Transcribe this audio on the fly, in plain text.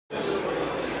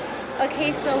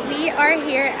Okay, so we are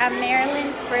here at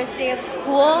Marilyn's first day of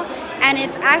school, and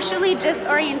it's actually just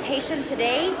orientation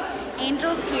today.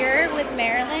 Angel's here with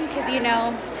Marilyn because, you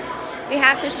know, we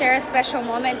have to share a special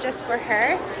moment just for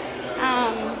her.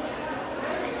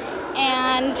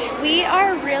 And we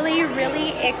are really,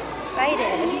 really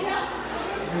excited.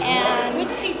 And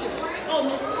which teacher? Oh,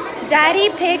 Miss. Daddy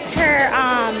picked her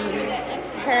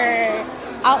her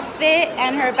outfit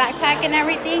and her backpack and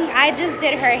everything. I just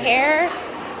did her hair.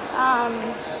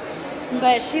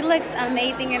 But she looks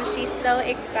amazing and she's so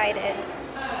excited.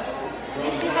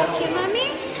 You see how cute, Mommy?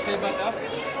 You say about the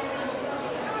outfit?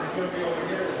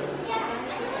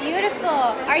 Beautiful.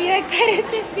 Are you excited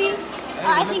to see?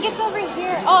 I think it's over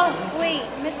here. Oh, wait,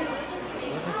 Mrs.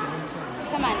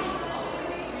 Come on.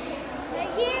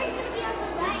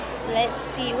 Let's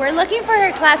see. We're looking for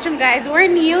her classroom, guys. We're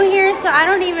new here, so I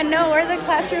don't even know where the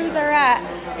classrooms are at.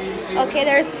 Okay,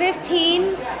 there's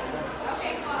 15.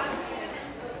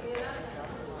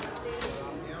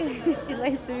 She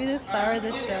likes to be the star of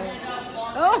the show.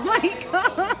 Oh my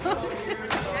god!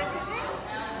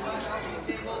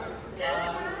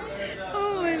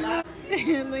 Oh my god!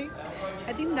 Like,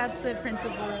 I think that's the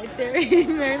principal right there.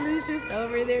 Marilyn's just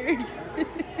over there.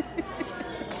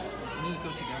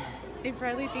 They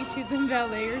probably think she's in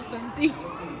ballet or something.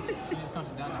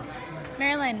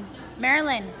 Marilyn,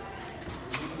 Marilyn,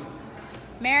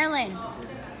 Marilyn.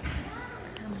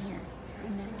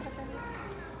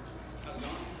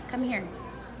 Come here.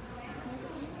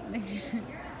 Come here.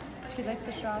 She likes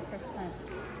to show off her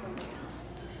stunts.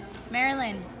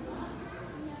 Marilyn.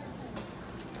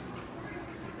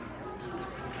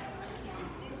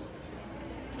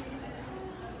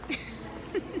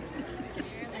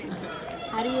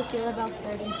 How do you feel about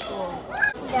starting school?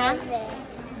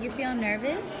 Nervous. You feel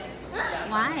nervous?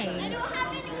 Why?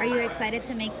 Are you excited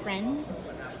to make friends?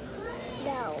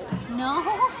 No. No?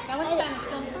 That was Spanish.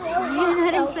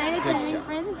 You're not excited to make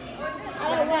friends? I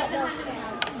don't want no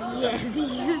friends. Yes, you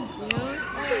do.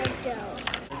 I don't.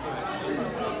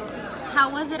 How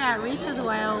was it at recess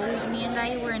while me and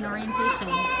Daddy were in orientation?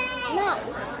 No.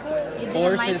 You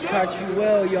didn't like Horses it? taught you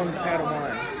well, young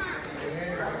Padawan.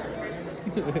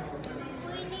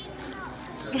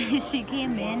 She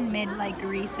came in mid like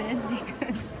recess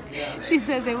because she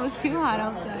says it was too hot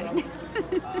outside.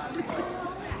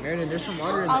 Marilyn, there's some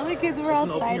water in All the kids were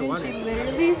Open outside your and water. she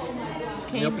literally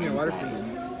came open your water for inside.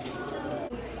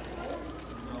 you.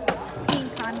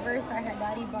 Pink Converse that her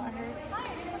daddy bought her.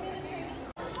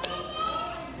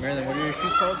 Marilyn, what are your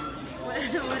shoes called? What are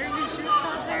your shoes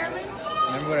called, Marilyn?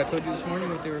 Remember what I told you this morning,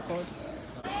 what they were called?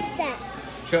 Sex.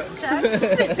 Chucks.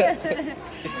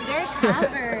 They're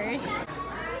Converse.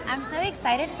 I'm so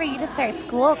excited for you to start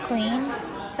school, Queen.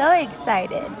 So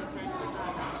excited.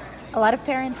 A lot of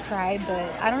parents cry, but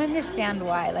I don't understand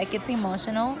why. Like, it's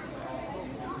emotional.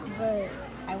 But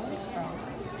I would cry.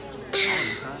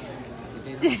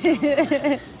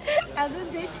 How's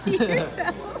it day to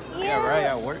yourself? Yeah, right,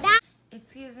 at work.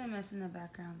 Excuse the mess in the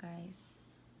background, guys.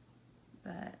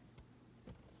 But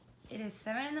it is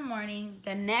 7 in the morning.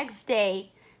 The next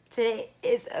day, today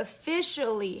is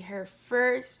officially her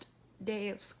first day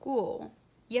of school.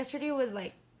 Yesterday was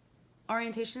like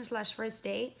orientation / first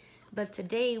day, but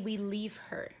today we leave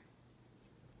her.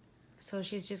 So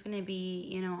she's just gonna be,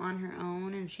 you know, on her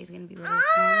own, and she's gonna be with her friends.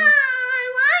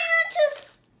 I want you to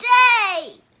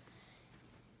stay.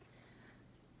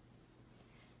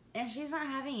 And she's not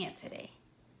having it today.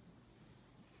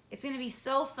 It's gonna be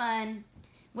so fun.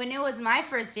 When it was my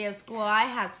first day of school, I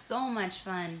had so much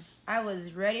fun. I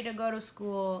was ready to go to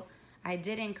school. I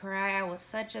didn't cry. I was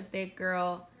such a big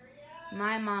girl.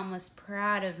 My mom was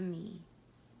proud of me.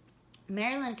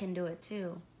 Marilyn can do it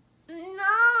too.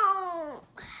 No.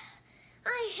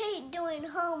 I hate doing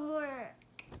homework.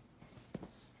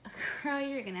 Girl,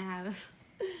 you're gonna have.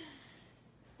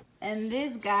 And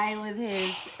this guy with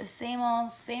his same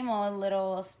old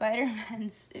little Spider-Man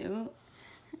suit.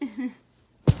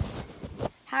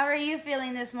 How are you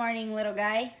feeling this morning, little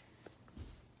guy?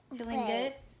 Feeling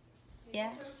good?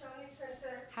 Yeah?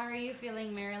 How are you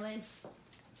feeling, Marilyn?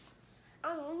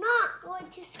 I'm not going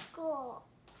to school.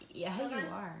 Yeah, you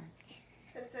are.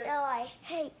 No, I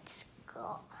hate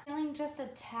school. Feeling just a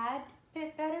tad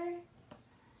bit better,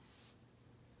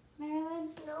 Marilyn?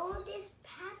 No, these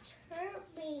pads hurt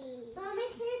me. Mommy,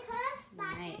 can you put us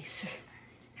back? Nice.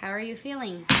 How are you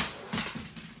feeling?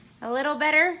 A little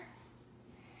better?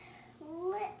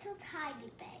 Little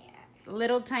tiny bear.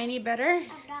 Little tiny better?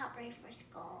 I'm not ready for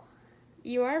school.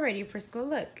 You are ready for school,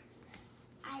 look.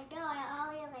 I know, I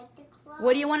only like the clothes.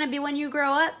 What do you want to be when you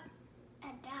grow up? A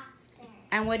doctor.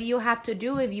 And what do you have to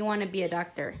do if you want to be a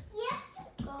doctor? Yes.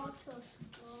 Go to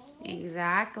school.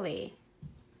 Exactly.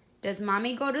 Does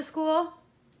mommy go to school?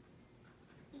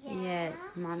 Yeah. Yes,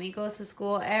 mommy goes to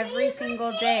school every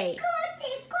single day.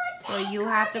 So you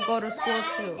have to go to school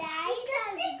too.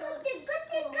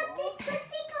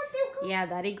 Yeah,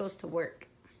 daddy goes to work.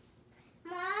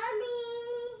 Mommy.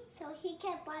 So he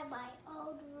can buy my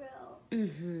old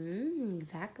room.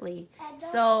 Exactly.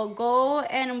 So go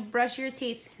and brush your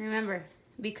teeth, remember,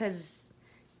 because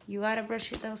you gotta brush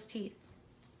those teeth.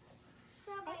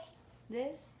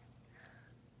 This?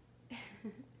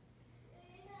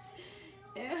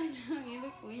 Ew, you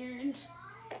look weird.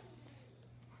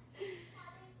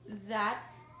 That,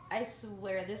 I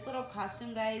swear, this little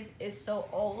costume, guys, is so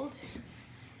old.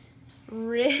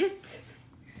 Ripped.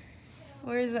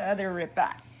 Where's the other rip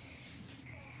at?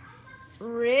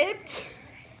 Ripped.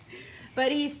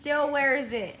 But he still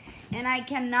wears it. And I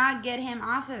cannot get him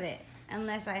off of it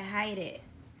unless I hide it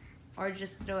or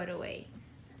just throw it away.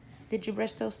 Did you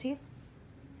brush those teeth?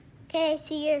 Can I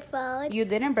see your phone? You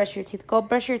didn't brush your teeth. Go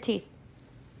brush your teeth.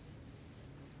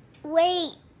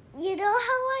 Wait, you know how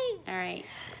I... All right.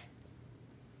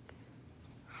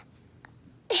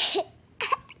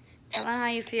 Tell them how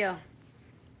you feel.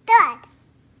 Good.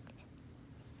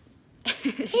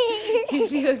 You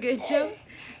feel good, Joe?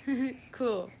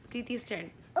 Cool. Titi's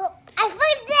turn. Oh, I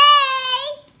put day.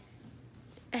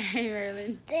 All right,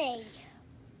 Marilyn. Stay.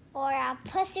 Or I'll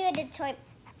push you in the toilet.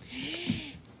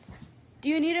 Do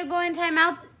you need to go in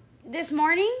timeout this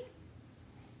morning?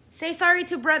 Say sorry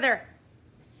to brother.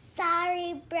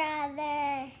 Sorry,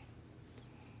 brother.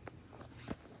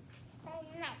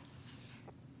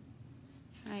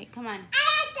 All right, come on.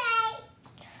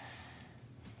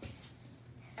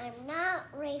 I'm not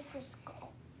ready for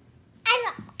school.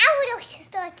 I would have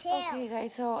start too. Okay,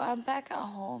 guys, so I'm back at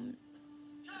home.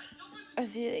 I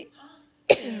feel like...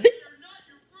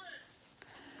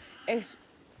 it's...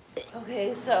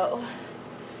 Okay, so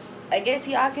I guess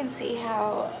y'all can see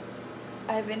how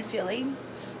I've been feeling.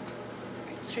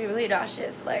 Extremely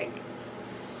nauseous. Like,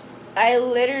 I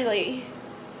literally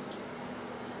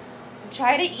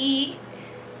try to eat,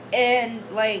 and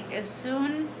like as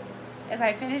soon as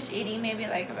I finish eating, maybe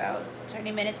like about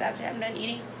 20 minutes after I'm done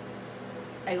eating,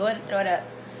 I go and throw it up.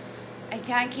 I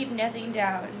can't keep nothing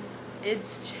down.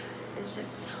 It's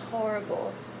just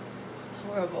horrible.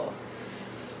 Horrible.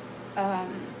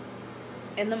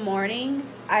 In the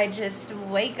mornings, I just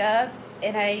wake up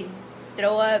and I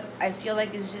throw up. I feel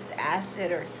like it's just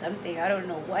acid or something. I don't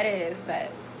know what it is,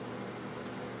 but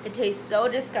it tastes so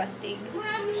disgusting.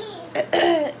 Mommy.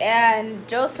 And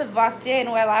Joseph walked in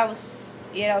while I was,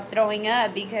 throwing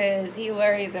up because he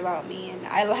worries about me, and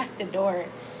I locked the door.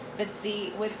 But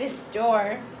see, with this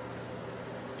door,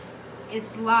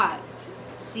 it's locked.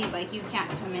 See, like you can't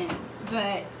come in.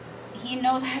 But he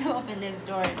knows how to open this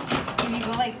door. If you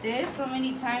go like this, so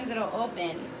many times it'll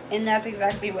open. And that's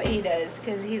exactly what he does,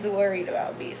 because he's worried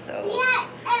about me. So, Yeah,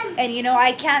 and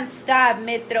I can't stop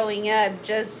mid throwing up.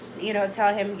 Just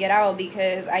tell him get out,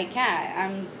 because I can't.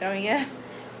 I'm throwing up.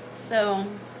 So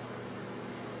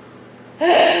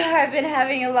I've been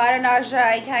having a lot of nausea.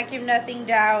 I can't keep nothing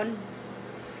down.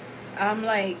 I'm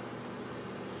like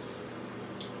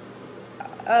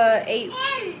 8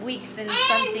 weeks and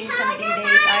something days.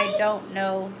 I don't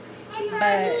know,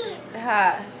 but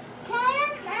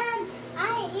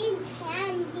I eat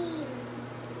candy.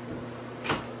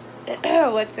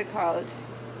 what's it called?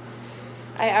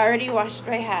 I already washed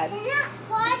my hands.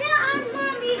 Water on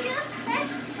Mommy.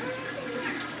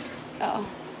 Oh.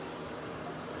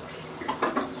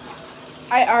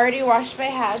 I already washed my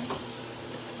hands.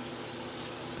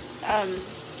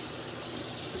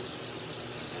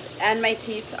 And my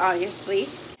teeth, obviously.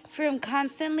 From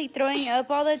constantly throwing up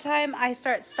all the time,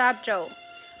 stop, Joe.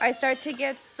 I start to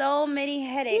get so many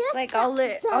headaches. Like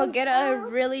I'll get a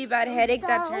really bad headache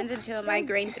that turns into a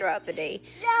migraine throughout the day.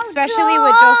 Especially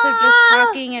with Joseph just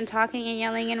talking and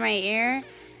yelling in my ear.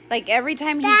 Like every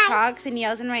time he talks and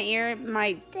yells in my ear,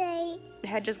 my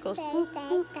head just goes whoop,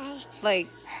 whoop. Like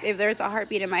if there's a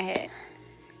heartbeat in my head.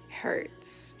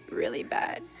 Hurts really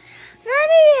bad.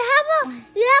 Mommy,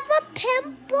 you have a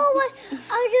pimple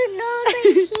on your nose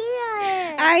right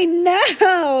here. I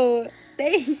know.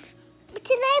 Thanks.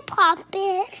 Can I pop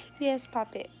it? Yes,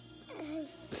 pop it.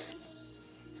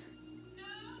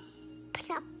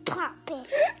 Pop it.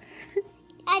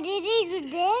 I didn't do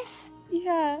this.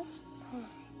 Yeah.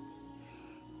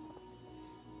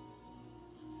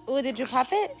 Oh, did you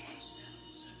pop it?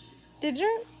 Did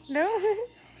you? No?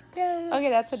 No. Okay,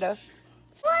 that's enough.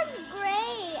 It was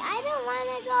great. I don't want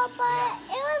to go, but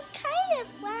it was kind of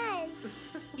fun.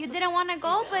 You didn't want to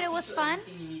go, but it was fun?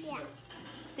 Yeah.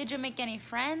 Did you make any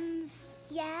friends?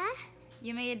 Yeah.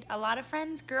 You made a lot of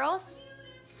friends, girls?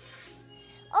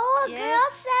 Oh, a Yes. girl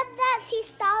said that she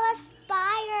saw a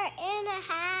spider in a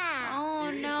hat.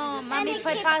 Oh no, And mommy, it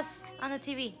put kept- pause on the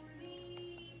TV.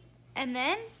 And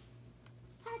then?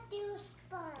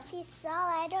 She saw,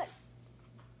 I don't,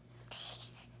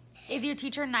 Is your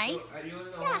teacher nice?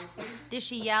 yeah. Did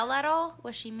she yell at all?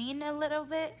 Was she mean a little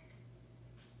bit?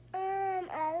 A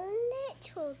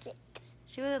little bit.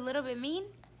 She was a little bit mean?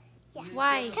 Yeah.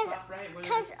 Why? Cause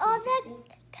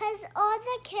all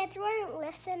the kids weren't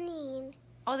listening.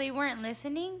 Oh, they weren't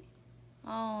listening?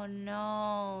 Oh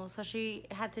no. So she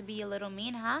had to be a little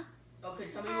mean, huh? Okay,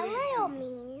 tell me A what you little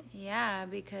mean. Yeah,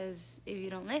 because if you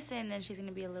don't listen, then she's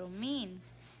gonna be a little mean.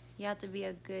 You have to be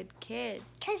a good kid.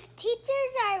 Cause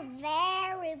teachers are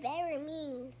very, very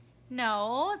mean.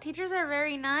 No, teachers are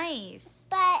very nice.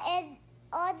 But if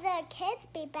all the kids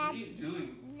be What bad, are you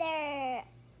doing? they're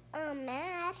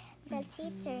mad. The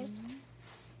teachers.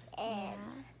 Yeah.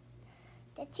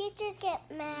 The teachers get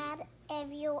mad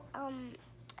if you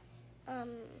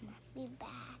be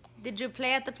bad. Did you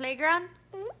play at the playground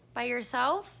Mhm. by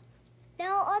yourself?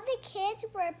 No, all the kids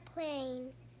were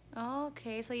playing.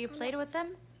 Okay, so you played with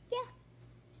them? Yeah.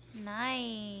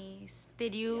 Nice.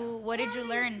 What did you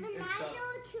learn?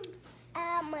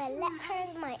 My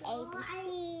letters, my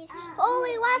ABCs. Oh,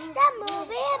 we watched that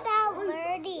movie about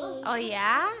learning. Oh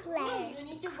yeah? Letters.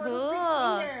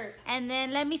 Cool. And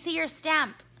then let me see your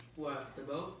stamp. What? The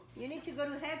boat? You need to go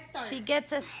to Head Start. She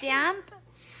gets a stamp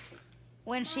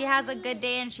when she has a good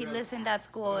day and she listened at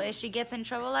school. If she gets in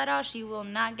trouble at all, she will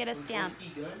not get a stamp.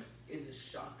 The gun is a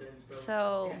shotgun, bro.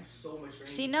 So They have so much range.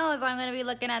 she knows I'm gonna be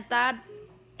looking at that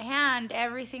hand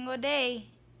every single day.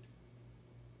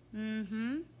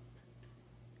 Mm-hmm.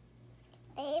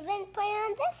 They even put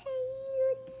on this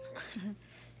hand.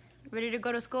 Ready to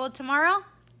go to school tomorrow?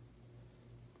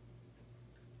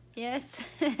 Yes.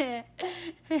 It's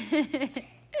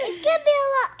gonna be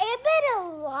it's been a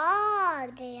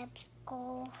long day at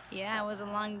school. Yeah, it was a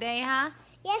long day, huh?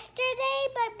 Yesterday,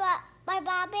 my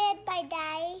mom and my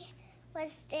daddy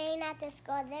was staying at the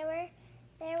school.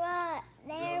 I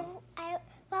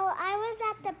was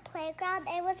at the playground.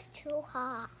 It was too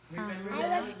hot. Remember I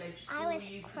that was elementary school we used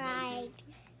to go to? crying.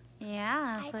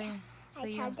 Yeah. I So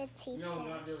told you. the teacher. No,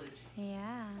 not village.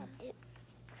 Yeah.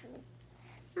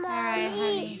 Mommy, right,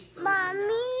 honey.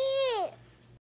 Mommy,